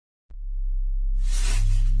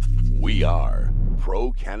We are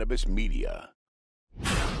Pro Cannabis Media.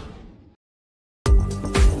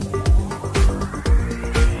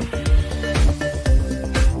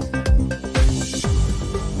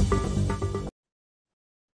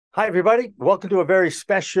 Hi, everybody. Welcome to a very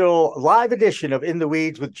special live edition of In the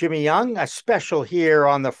Weeds with Jimmy Young, a special here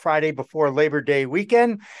on the Friday before Labor Day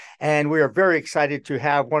weekend. And we are very excited to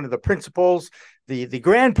have one of the principals, the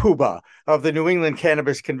grand poobah of the New England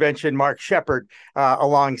Cannabis Convention, Marc Shepard,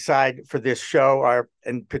 alongside for this show,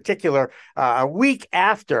 in particular, a week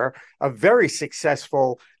after a very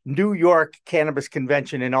successful New York Cannabis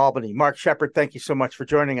Convention in Albany. Marc Shepard, thank you so much for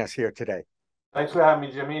joining us here today. Thanks for having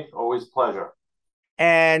me, Jimmy. Always a pleasure.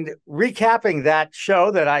 And recapping that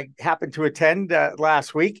show that I happened to attend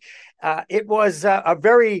last week, it was a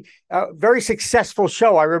very successful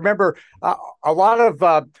show. I remember a lot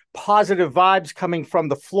of positive vibes coming from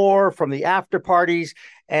the floor, from the after parties.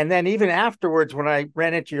 And then even afterwards, when I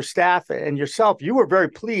ran into your staff and yourself, you were very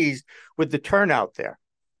pleased with the turnout there.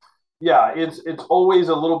 Yeah, it's always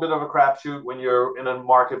a little bit of a crapshoot when you're in a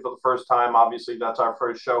market for the first time. Obviously, that's our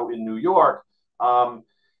first show in New York.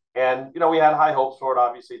 And, we had high hopes for it.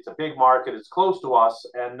 Obviously, it's a big market. It's close to us.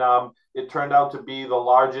 And it turned out to be the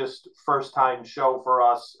largest first-time show for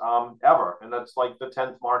us ever. And that's like the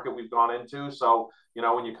 10th market we've gone into. So,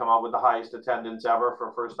 when you come out with the highest attendance ever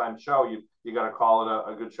for a first-time show, you got to call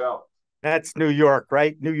it a good show. That's New York,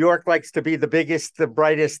 right? New York likes to be the biggest, the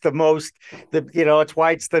brightest, the most, it's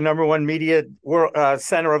why it's the number one media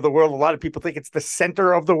center of the world. A lot of people think it's the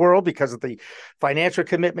center of the world because of the financial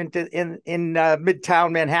commitment in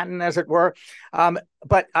Midtown Manhattan, as it were.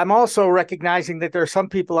 But I'm also recognizing that there are some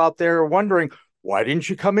people out there wondering, why didn't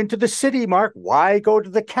you come into the city, Marc? Why go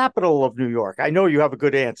to the capital of New York? I know you have a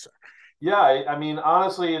good answer. Yeah, I mean,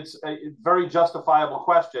 honestly, it's a very justifiable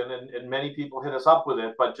question, and many people hit us up with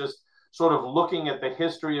it, but just sort of looking at the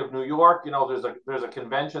history of New York, there's a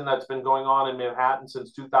convention that's been going on in Manhattan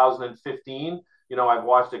since 2015. I've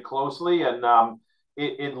watched it closely, and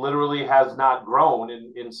it literally has not grown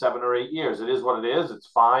in 7 or 8 years. It is what it is. It's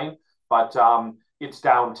fine, but it's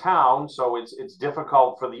downtown, so it's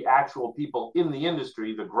difficult for the actual people in the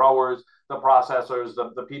industry, the growers, the processors,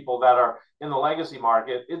 the people that are in the legacy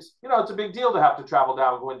market. It's a big deal to have to travel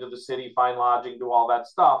down, go into the city, find lodging, do all that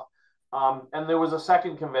stuff. And there was a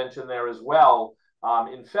second convention there as well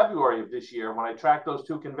in February of this year. When I tracked those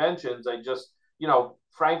two conventions, I just,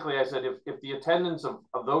 frankly, I said, if the attendance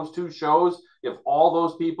of those two shows, if all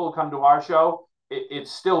those people come to our show,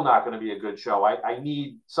 it's still not going to be a good show. I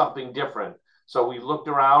need something different. So we looked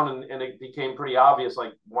around and it became pretty obvious,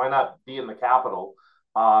 like, why not be in the capital?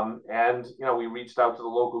 And we reached out to the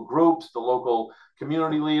local groups, the local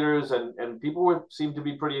community leaders, and people seemed to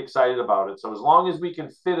be pretty excited about it. So as long as we can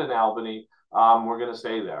fit in Albany, we're going to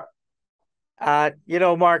stay there.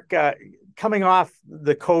 Marc, coming off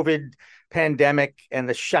the COVID pandemic and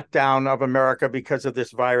the shutdown of America because of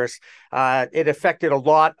this virus, it affected a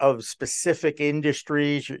lot of specific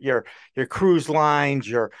industries, your cruise lines,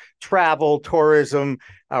 your travel, tourism,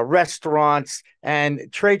 restaurants, and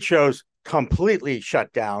trade shows completely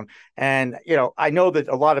shut down. And, I know that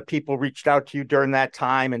a lot of people reached out to you during that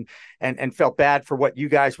time and felt bad for what you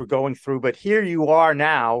guys were going through. But here you are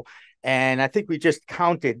now. And I think we just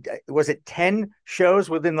counted, was it 10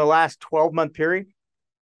 shows within the last 12-month period?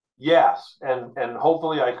 Yes. And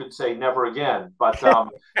hopefully I could say never again. But,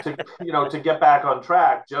 to get back on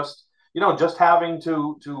track, just having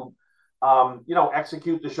to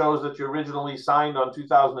execute the shows that you originally signed on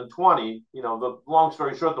 2020, the long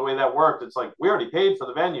story short, the way that worked, it's like, we already paid for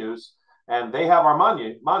the venues and they have our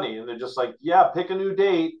money. And they're just like, yeah, pick a new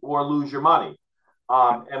date or lose your money.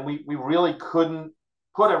 And we really couldn't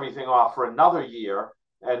put everything off for another year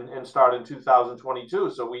and start in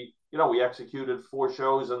 2022. So we executed 4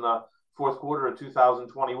 shows in the fourth quarter of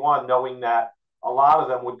 2021, knowing that a lot of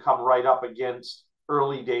them would come right up against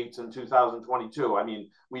early dates in 2022. I mean,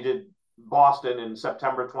 we did Boston in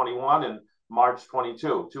September 21 and March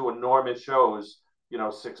 22, 2 enormous shows,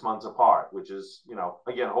 6 months apart, which is,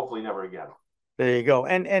 again, hopefully never again. There you go.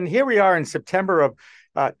 And here we are in September of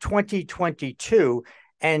 2022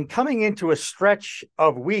 and coming into a stretch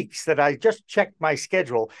of weeks that I just checked my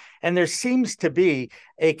schedule, and there seems to be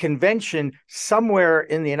a convention somewhere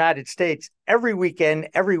in the United States every weekend,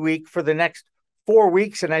 every week for the next 4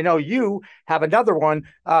 weeks. And I know you have another one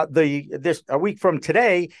a week from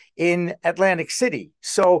today in Atlantic City.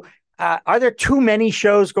 So are there too many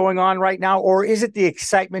shows going on right now, or is it the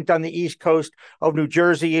excitement on the East Coast of New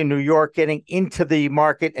Jersey and New York getting into the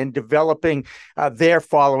market and developing their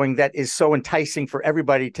following that is so enticing for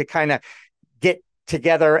everybody to kind of get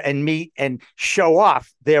together and meet and show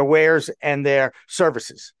off their wares and their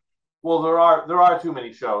services? Well, there are too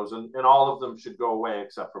many shows, and all of them should go away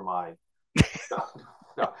except for mine. No,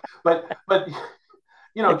 no. But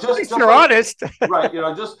At least just you're like honest. right,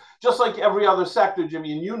 just like every other sector,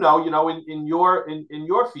 Jimmy, and in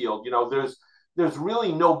your field, there's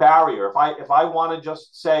really no barrier. If I want to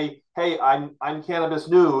just say, hey, I'm cannabis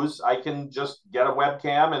news, I can just get a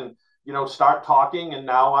webcam and start talking, and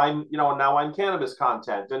now I'm cannabis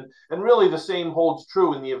content, and really the same holds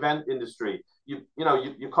true in the event industry.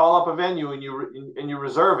 You call up a venue and you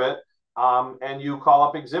reserve it, and you call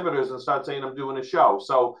up exhibitors and start saying I'm doing a show.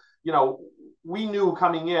 So we knew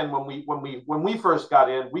coming in when we first got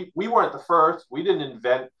in, we weren't the first. We didn't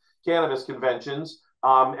invent cannabis conventions,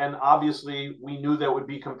 and obviously we knew there would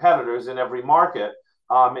be competitors in every market.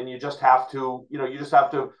 And you just have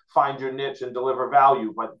to find your niche and deliver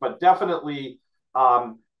value. But definitely,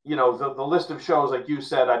 the list of shows, like you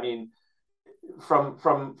said, I mean,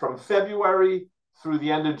 from February through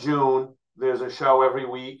the end of June, there's a show every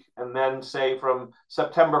week, and then say from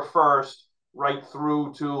September 1st right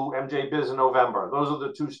through to MJ Biz in November. Those are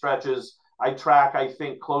the two stretches. I track, I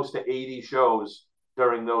think, close to 80 shows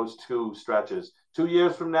during those two stretches. 2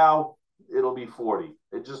 years from now, it'll be 40.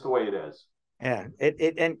 It's just the way it is. Yeah,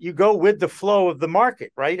 and you go with the flow of the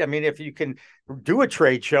market, right? I mean, if you can do a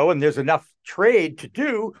trade show and there's enough trade to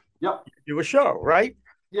do, yep, do a show, right?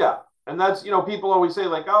 Yeah, and that's people always say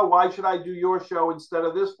like, oh, why should I do your show instead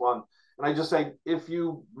of this one? And I just say, if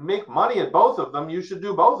you make money at both of them, you should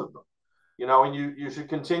do both of them. And you should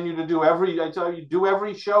continue to do every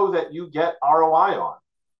show that you get ROI on.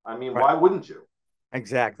 I mean, right. Why wouldn't you?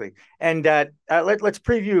 Exactly. And let's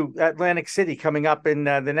preview Atlantic City coming up in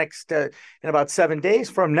the next in about 7 days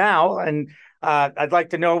from now. And I'd like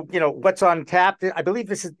to know, what's on tap. I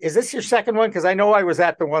believe is this your second one? Because I know I was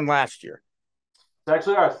at the one last year. It's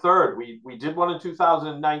actually our third. We did one in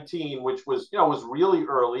 2019, which was really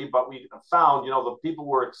early, but we found the people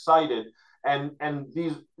were excited. And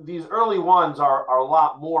these early ones are a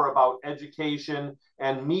lot more about education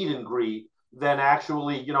and meet and greet than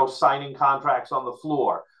actually signing contracts on the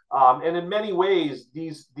floor. And in many ways,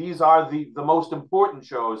 these are the most important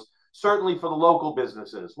shows, certainly for the local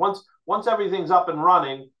businesses. Once everything's up and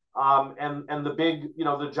running, and the big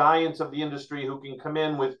the giants of the industry who can come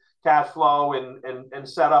in with cash flow and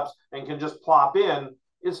setups and can just plop in,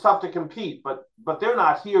 it's tough to compete. But they're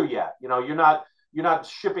not here yet. You're not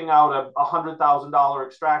shipping out a $100,000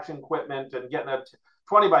 extraction equipment and getting a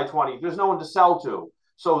 20 by 20. There's no one to sell to.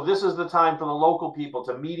 So this is the time for the local people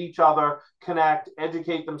to meet each other, connect,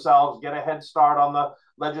 educate themselves, get a head start on the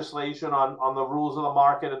legislation, on the rules of the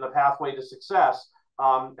market and the pathway to success.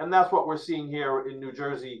 And that's what we're seeing here in New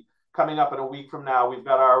Jersey coming up in a week from now. We've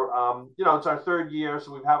got our, it's our third year,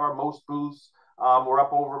 so we have our most booths. We're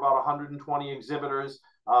up over about 120 exhibitors,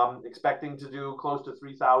 expecting to do close to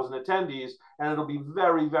 3,000 attendees, and it'll be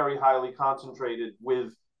very, very highly concentrated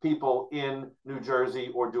with people in New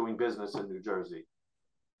Jersey or doing business in New Jersey.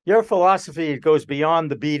 Your philosophy goes beyond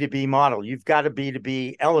the B2B model. You've got a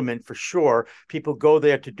B2B element for sure. People go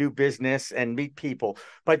there to do business and meet people,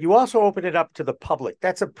 but you also open it up to the public.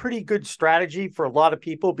 That's a pretty good strategy for a lot of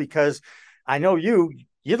people, because I know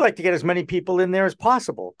you'd like to get as many people in there as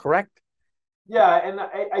possible, correct? Yeah, and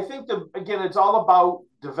I think again, it's all about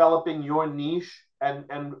developing your niche, and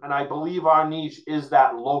I believe our niche is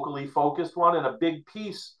that locally focused one. And a big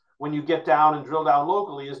piece when you get down and drill down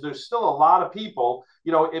locally is there's still a lot of people.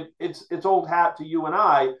 It's old hat to you and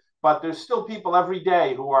I, but there's still people every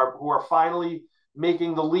day who are finally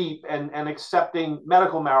making the leap and accepting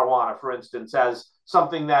medical marijuana, for instance, as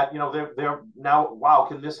something that they're now, wow,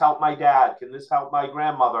 can this help my dad? Can this help my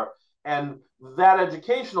grandmother? And that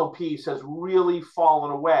educational piece has really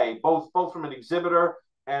fallen away, both from an exhibitor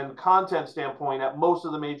and content standpoint at most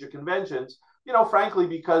of the major conventions, frankly,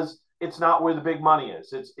 because it's not where the big money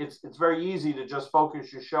is. It's very easy to just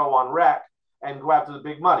focus your show on rec and go after the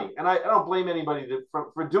big money. And I don't blame anybody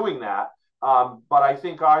for doing that. But I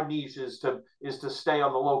think our niche is to stay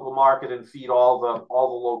on the local market and feed all the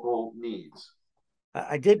local needs.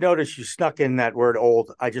 I did notice you snuck in that word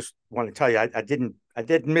 "old." I just want to tell you, I didn't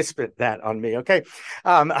misspit that on me. Okay,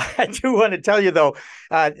 I do want to tell you though,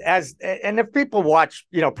 and if people watch,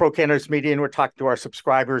 Pro Cannabis Media, and we're talking to our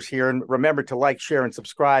subscribers here, and remember to like, share, and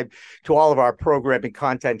subscribe to all of our programming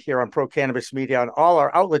content here on Pro Cannabis Media on all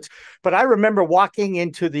our outlets. But I remember walking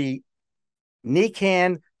into the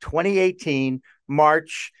NECANN 2018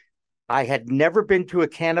 March. I had never been to a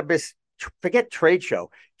cannabis, forget trade show,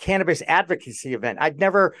 cannabis advocacy event. I'd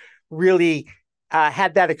never really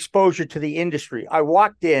had that exposure to the industry. I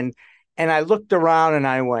walked in and I looked around and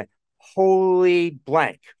I went, holy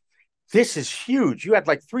blank. this is huge. You had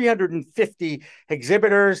like 350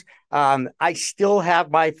 exhibitors. I still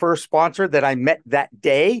have my first sponsor that I met that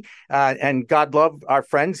day, and God love our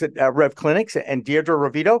friends at Rev Clinics and Deirdre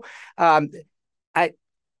Ravito. I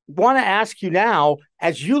want to ask you now,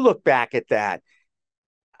 as you look back at that,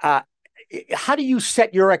 how do you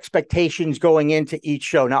set your expectations going into each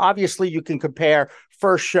show? Now, obviously, you can compare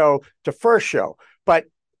first show to first show, but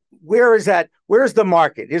where is that? Where's the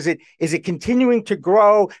market? Is it continuing to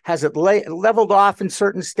grow? Has it leveled off in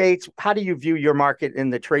certain states? How do you view your market in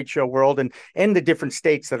the trade show world and the different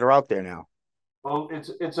states that are out there now? Well,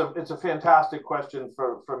 it's a fantastic question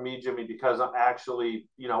for me, Jimmy, because I'm actually,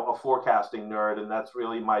 a forecasting nerd, and that's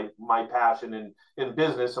really my passion in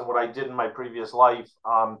business and what I did in my previous life,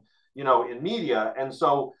 in media. And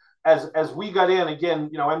so as we got in again,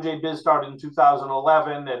 MJ Biz started in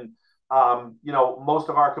 2011, and most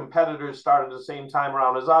of our competitors started at the same time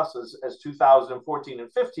around as us as 2014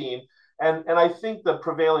 and 15. And I think the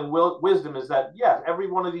prevailing wisdom is that, yes, every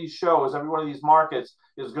one of these shows, every one of these markets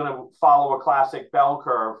is going to follow a classic bell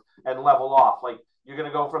curve and level off. Like you're going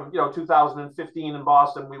to go from, 2015 in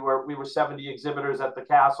Boston, we were 70 exhibitors at the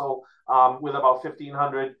Castle with about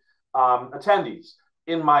 1,500 attendees.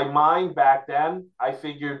 In my mind back then, I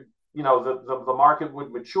figured, the market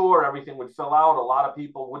would mature, everything would fill out. A lot of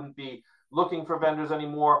people wouldn't be looking for vendors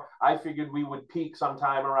anymore. I figured we would peak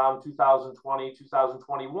sometime around 2020,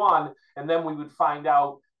 2021, and then we would find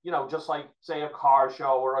out, just like say a car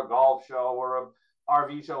show or a golf show or a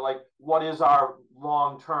RV show, like what is our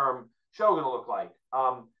long-term show going to look like?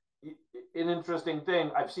 An interesting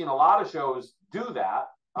thing, I've seen a lot of shows do that,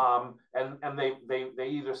 and they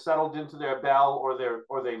either settled into their bell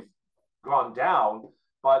or they've gone down.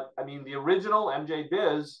 But I mean, the original MJ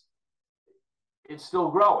Biz, it's still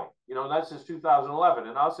growing. That's since 2011.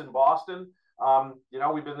 And us in Boston,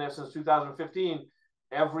 we've been there since 2015.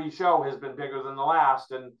 Every show has been bigger than the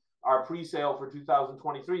last, and our pre-sale for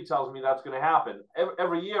 2023 tells me that's going to happen.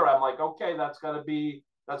 Every year, I'm like, okay, that's got to be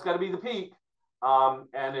the peak,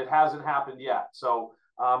 and it hasn't happened yet. So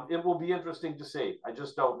it will be interesting to see. I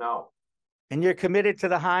just don't know. And you're committed to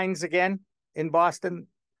the Heinz again in Boston?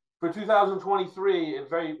 For 2023, it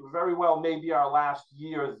very, very well may be our last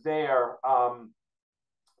year there,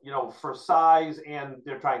 for size, and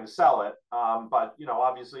they're trying to sell it. But,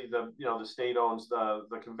 obviously the state owns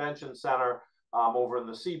the convention center over in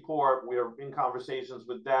the Seaport. We're in conversations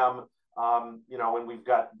with them, and we've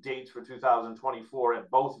got dates for 2024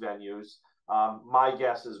 at both venues. My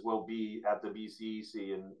guesses will be at the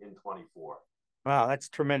BCEC in 24. Wow, that's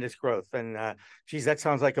tremendous growth. And geez, that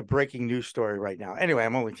sounds like a breaking news story right now. Anyway,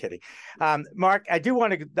 I'm only kidding. Marc, I do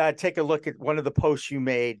want to take a look at one of the posts you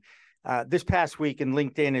made this past week in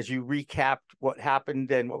LinkedIn as you recapped what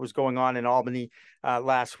happened and what was going on in Albany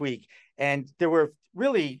last week. And there were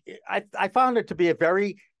really, I found it to be a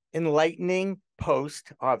very enlightening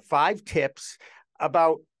post of 5 tips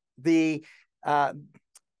about the ebb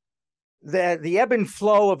and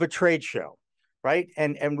flow of a trade show. Right.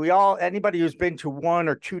 And anybody who's been to 1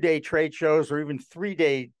 or 2 day trade shows or even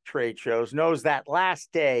 3-day trade shows knows that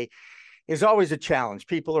last day is always a challenge.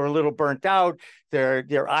 People are a little burnt out.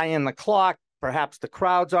 They're eyeing the clock. Perhaps the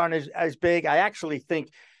crowds aren't as big. I actually think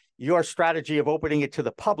your strategy of opening it to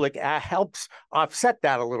the public helps offset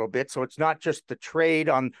that a little bit. So it's not just the trade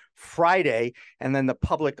on Friday and then the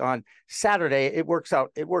public on Saturday. It works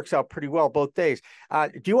out pretty well both days.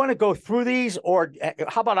 Do you want to go through these, or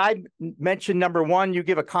how about I mention number 1, you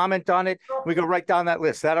give a comment on it? Sure. We go right down that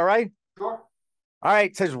list. Is that all right? Sure. All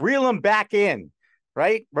right. It says reel them back in,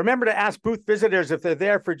 right? Remember to ask booth visitors if they're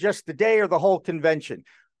there for just the day or the whole convention.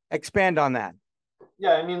 Expand on that.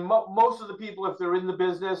 Yeah, I mean, most of the people, if they're in the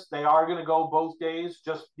business, they are going to go both days,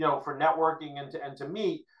 just for networking and to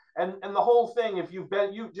meet. And the whole thing, if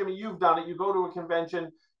Jimmy, you've done it. You go to a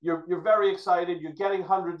convention, you're very excited. You're getting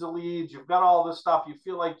hundreds of leads. You've got all this stuff. You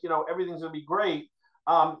feel like everything's going to be great.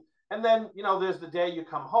 And then there's the day you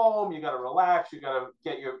come home. You got to relax. You got to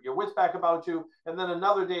get your wits back about you. And then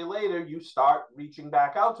another day later, you start reaching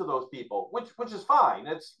back out to those people, which is fine.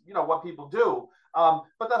 It's what people do.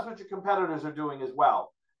 But that's what your competitors are doing as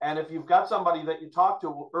well. And if you've got somebody that you talked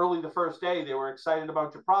to early the first day, they were excited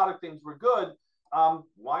about your product, things were good,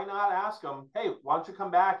 why not ask them, hey, why don't you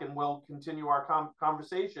come back and we'll continue our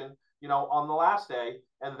conversation, on the last day.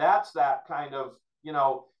 And that's that kind of,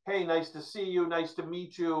 hey, nice to see you, nice to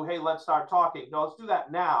meet you. Hey, let's start talking. No, let's do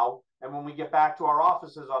that now. And when we get back to our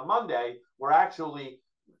offices on Monday, we're actually,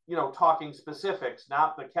 talking specifics,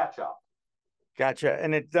 not the catch up. Gotcha.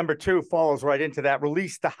 And it, number 2 follows right into that.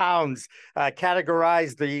 Release the hounds,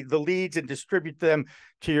 categorize the leads and distribute them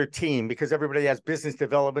to your team, because everybody has business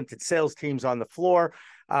development and sales teams on the floor.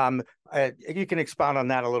 You can expound on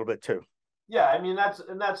that a little bit too. Yeah, I mean that's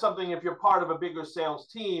something. If you're part of a bigger sales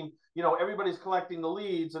team, everybody's collecting the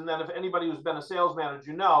leads, and then if anybody who's been a sales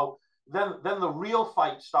manager, then the real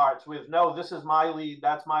fight starts with, no, this is my lead,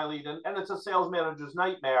 that's my lead, and it's a sales manager's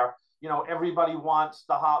nightmare. Everybody wants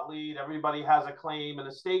the hot lead, everybody has a claim and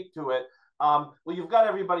a stake to it. Well, you've got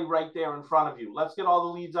everybody right there in front of you. Let's get all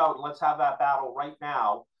the leads out and let's have that battle right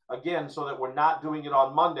now, again, so that we're not doing it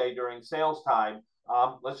on Monday during sales time.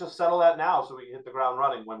 Let's just settle that now so we can hit the ground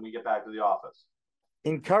running when we get back to the office.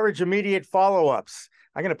 Encourage immediate follow-ups.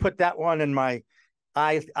 I'm going to put that one in my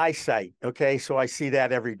eyesight. Okay. So I see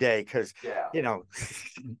that every day because, and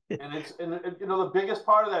the biggest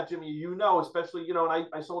part of that, Jimmy, especially, and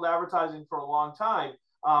I sold advertising for a long time.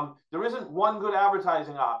 There isn't one good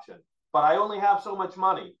advertising option, but I only have so much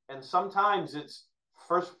money. And sometimes it's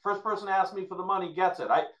first person asks me for the money gets it.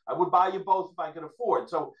 I would buy you both if I could afford.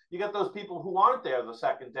 So you get those people who aren't there the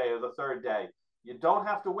second day or the third day. You don't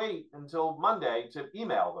have to wait until Monday to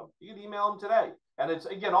email them. You can email them today. And it's,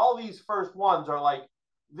 again, all these first ones are like,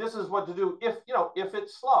 this is what to do if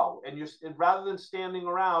it's slow and rather than standing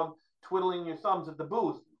around twiddling your thumbs at the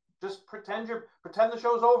booth, just pretend the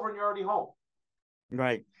show's over and you're already home.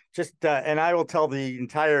 Right. Just and I will tell the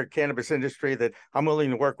entire cannabis industry that I'm willing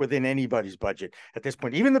to work within anybody's budget at this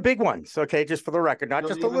point, even the big ones. Okay, just for the record, not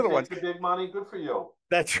just the little ones. The big money, good for you.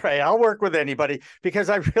 That's right. I'll work with anybody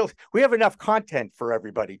because we have enough content for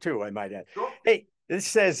everybody too, I might add. Sure. Hey, this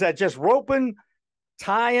says just roping,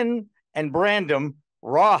 tying, and brand them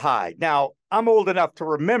rawhide. Now I'm old enough to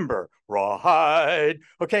remember rawhide.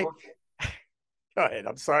 Okay. Go ahead.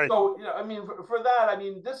 I'm sorry. So I mean, for that,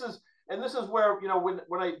 this is where when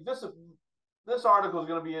this article is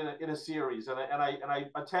going to be in a series, and I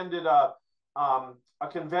attended a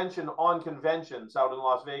convention on conventions out in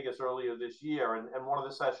Las Vegas earlier this year, and one of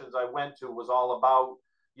the sessions I went to was all about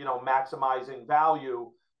maximizing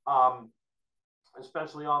value,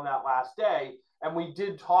 especially on that last day. And we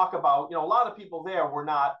did talk about a lot of people there were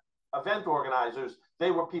not event organizers;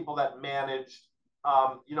 they were people that managed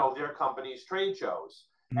their company's trade shows.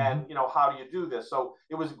 And how do you do this? So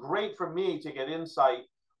it was great for me to get insight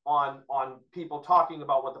on people talking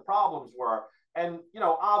about what the problems were. And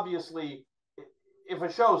obviously, if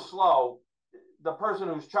a show's slow, the person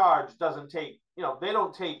who's charged doesn't take they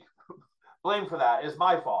don't take blame for that. It's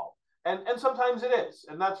my fault, and sometimes it is,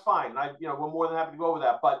 and that's fine. We're more than happy to go over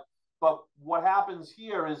that. But what happens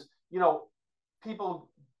here is people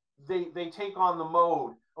they take on the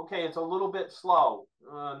mode. Okay, it's a little bit slow.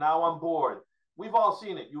 Now I'm bored. We've all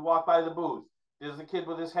seen it. You walk by the booth. There's the kid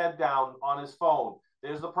with his head down on his phone.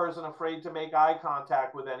 There's the person afraid to make eye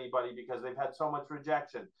contact with anybody because they've had so much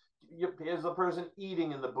rejection. There's the person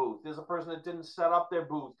eating in the booth. There's a person that didn't set up their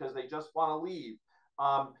booth because they just want to leave.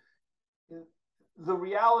 The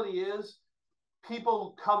reality is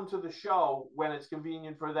people come to the show when it's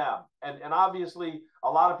convenient for them. And obviously, a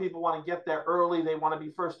lot of people want to get there early. They want to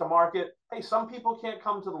be first to market. Hey, some people can't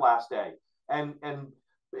come to the last day. And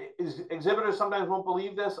exhibitors sometimes won't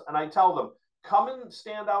believe this, and I tell them, come and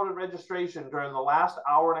stand out at registration during the last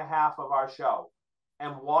hour and a half of our show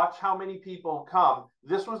and watch how many people come.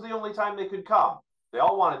 This was the only time they could come. They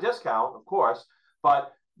all want a discount, of course,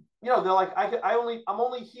 but they're like, I'm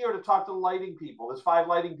only here to talk to the lighting people. There's 5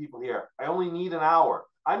 lighting people here. I only need an hour.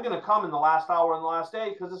 I'm going to come in the last hour and the last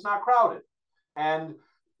day because it's not crowded. And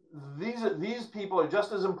these people are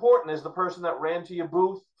just as important as the person that ran to your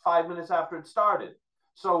booth 5 minutes after it started.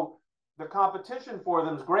 So the competition for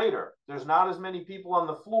them is greater. There's not as many people on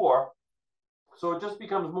the floor. So it just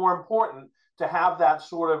becomes more important to have that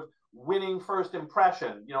sort of winning first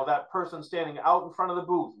impression, that person standing out in front of the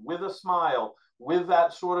booth with a smile, with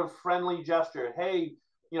that sort of friendly gesture. Hey,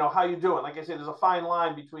 how you doing? Like I said, there's a fine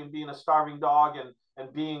line between being a starving dog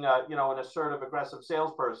and being an assertive, aggressive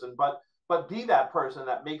salesperson. But be that person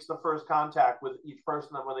that makes the first contact with each person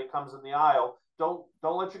that when they comes in the aisle. Don't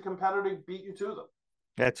let your competitor beat you to them.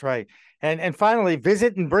 That's right. And finally,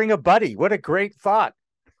 visit and bring a buddy. What a great thought.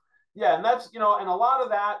 Yeah, and that's, and a lot of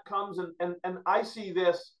that comes and I see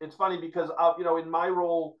this. It's funny because in my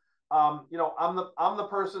role, I'm the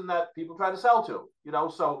person that people try to sell to,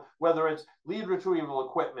 so whether it's lead retrieval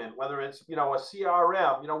equipment, whether it's, a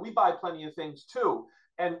CRM, we buy plenty of things too.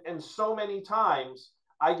 And so many times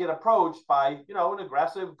I get approached by, an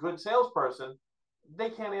aggressive, good salesperson. They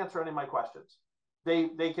can't answer any of my questions.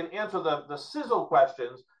 They can answer the sizzle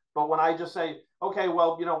questions, but when I just say, okay,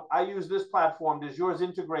 well, I use this platform, does yours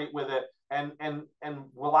integrate with it? And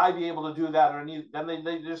will I be able to do that? Then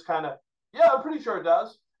they just kind of, yeah, I'm pretty sure it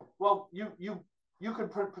does. Well, you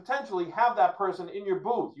could potentially have that person in your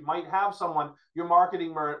booth. You might have someone, your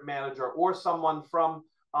marketing manager, or someone from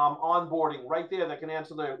onboarding right there that can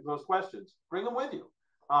answer those questions. Bring them with you.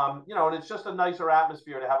 And it's just a nicer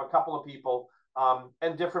atmosphere to have a couple of people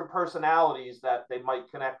and different personalities that they might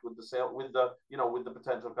connect with with the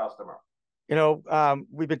potential customer.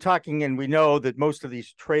 We've been talking, and we know that most of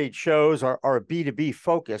these trade shows are a B2B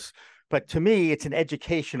focus. But to me, it's an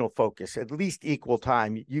educational focus, at least equal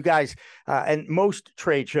time. You guys and most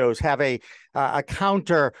trade shows have a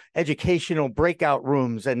counter educational breakout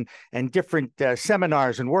rooms and different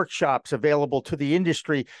seminars and workshops available to the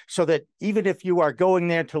industry, so that even if you are going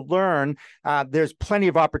there to learn, there's plenty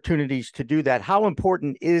of opportunities to do that. How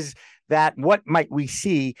important is that? What might we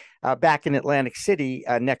see back in Atlantic City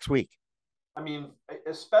next week? I mean,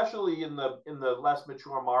 especially in the less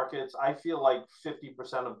mature markets, I feel like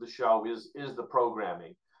 50% of the show is the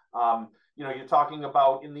programming. You're talking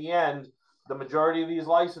about, in the end, the majority of these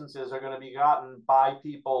licenses are going to be gotten by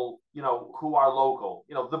people, who are local.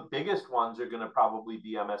 The biggest ones are going to probably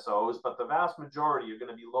be MSOs, but the vast majority are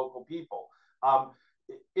going to be local people.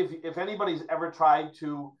 If anybody's ever tried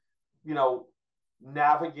to,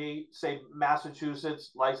 navigate, say,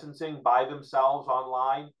 Massachusetts licensing by themselves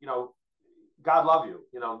online, God love you,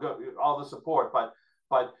 all the support, but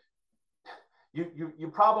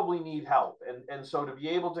you probably need help. And so to be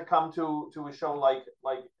able to come to a show like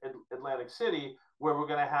Atlantic City, where we're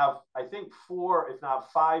going to have, I think, 4, if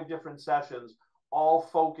not 5 different sessions, all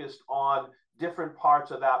focused on different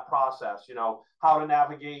parts of that process, how to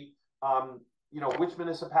navigate, which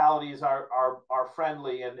municipalities are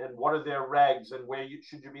friendly and what are their regs, and where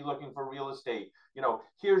should you be looking for real estate.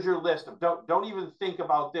 Here's your list of don't even think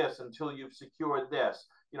about this until you've secured this.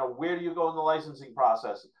 Where do you go in the licensing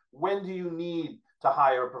process? When do you need to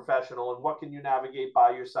hire a professional, and what can you navigate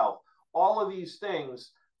by yourself? All of these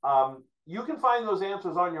things, you can find those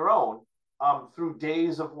answers on your own through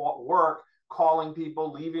days of work, calling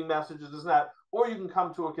people, leaving messages, this and that, or you can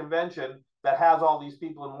come to a convention that has all these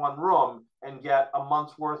people in one room and get a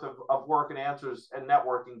month's worth of work and answers and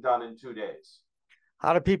networking done in 2 days.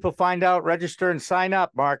 How do people find out, register, and sign up,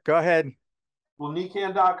 Mark? Go ahead. Well,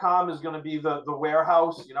 NECANN.com is going to be the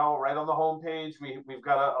warehouse, right on the homepage. We've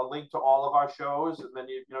got a link to all of our shows, and then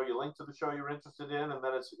you link to the show you're interested in, and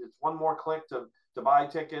then it's one more click to buy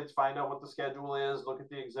tickets, find out what the schedule is, look at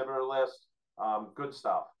the exhibitor list. Good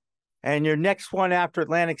stuff. And your next one after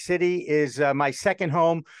Atlantic City is my second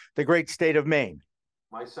home, the great state of Maine.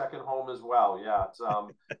 My second home as well. Yeah,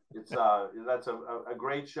 that's a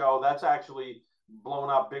great show. That's actually blown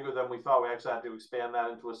up bigger than we thought. We actually had to expand that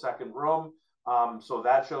into a second room. So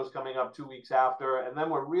that show's coming up 2 weeks after. And then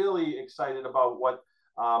we're really excited about what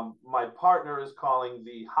my partner is calling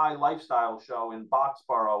the High Lifestyle Show in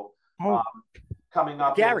Boxborough, coming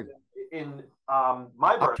up Gary. in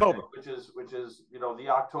my birthday, October. which is the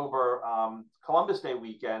October Columbus Day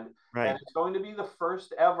weekend. Right. And it's going to be the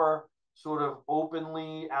first ever sort of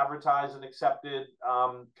openly advertised and accepted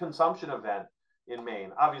consumption event in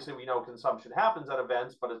Maine. Obviously, we know consumption happens at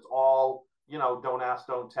events, but it's all, don't ask,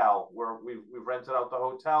 don't tell. We've rented out the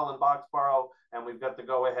hotel in Boxborough, and we've got the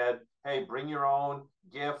go ahead. Hey, bring your own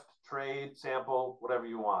gift, trade, sample, whatever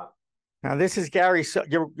you want. Now, this is Gary.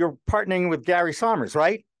 You're partnering with Gary Sommers,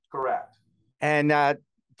 right? Correct. And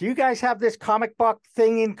do you guys have this comic book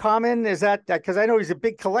thing in common? Is that because I know he's a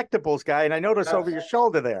big collectibles guy, and I noticed over your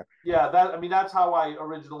shoulder there. Yeah, that's how I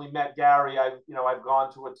originally met Gary. I've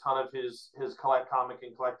gone to a ton of his comic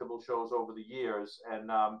and collectible shows over the years,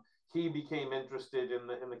 and he became interested in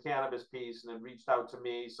the cannabis piece and then reached out to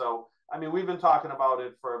me. So we've been talking about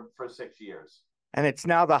it for 6 years. And it's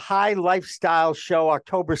now the High Lifestyle Show,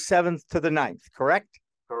 October 7th to the 9th, correct?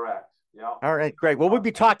 Correct. Yeah. All right, great. Well, we'll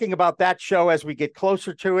be talking about that show as we get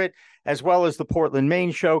closer to it, as well as the Portland,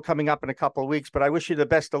 Maine show coming up in a couple of weeks. But I wish you the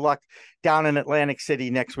best of luck down in Atlantic City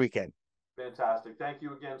next weekend. Fantastic. Thank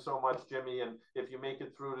you again so much, Jimmy. And if you make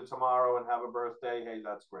it through to tomorrow and have a birthday, hey,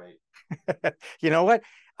 that's great. You know what?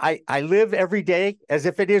 I live every day as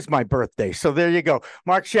if it is my birthday. So there you go.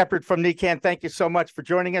 Marc Shepard from NECANN, thank you so much for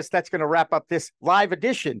joining us. That's going to wrap up this live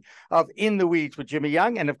edition of In the Weeds with Jimmy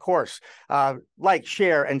Young. And of course, like,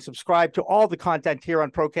 share, and subscribe to all the content here on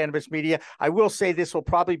Pro Cannabis Media. I will say this will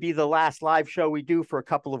probably be the last live show we do for a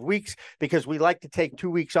couple of weeks, because we like to take 2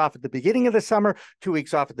 weeks off at the beginning of the summer, 2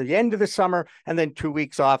 weeks off at the end of the summer, and then 2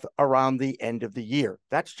 weeks off around the end of the year.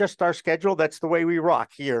 That's just our schedule. That's the way we rock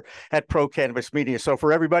here at Pro Cannabis Media. So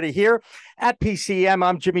for everybody here at PCM,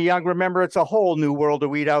 I'm Jimmy Young. Remember, it's a whole new world of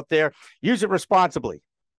weed out there. Use it responsibly.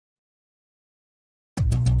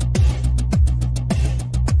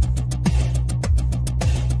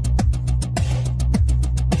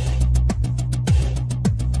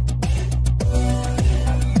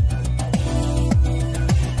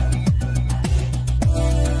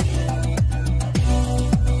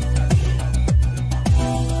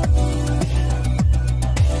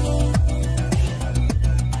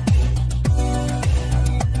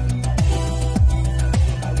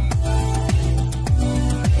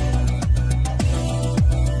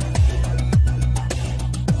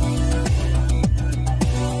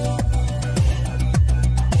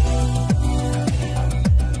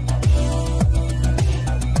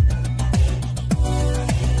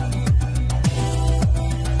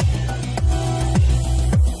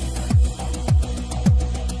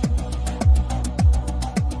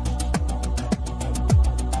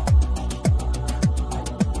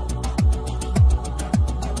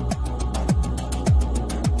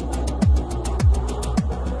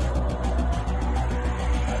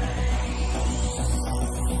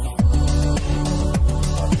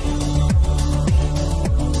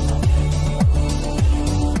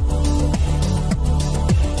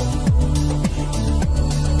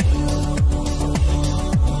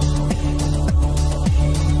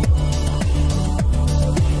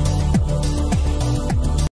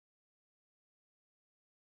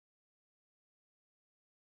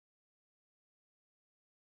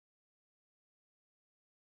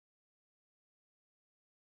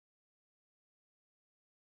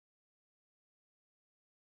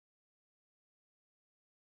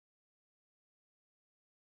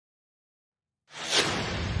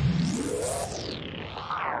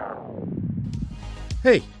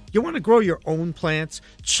 Hey, you want to grow your own plants?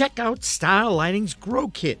 Check out Style Lighting's Grow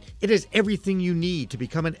Kit. It has everything you need to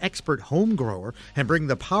become an expert home grower and bring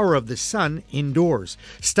the power of the sun indoors.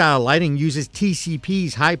 Style Lighting uses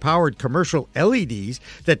TCP's high-powered commercial LEDs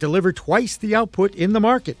that deliver twice the output in the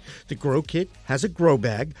market. The Grow Kit has a grow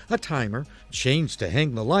bag, a timer, chains to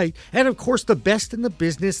hang the light, and of course the best in the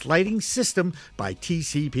business lighting system by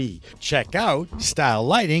TCP. Check out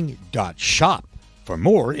stylelighting.shop for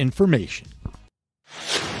more information.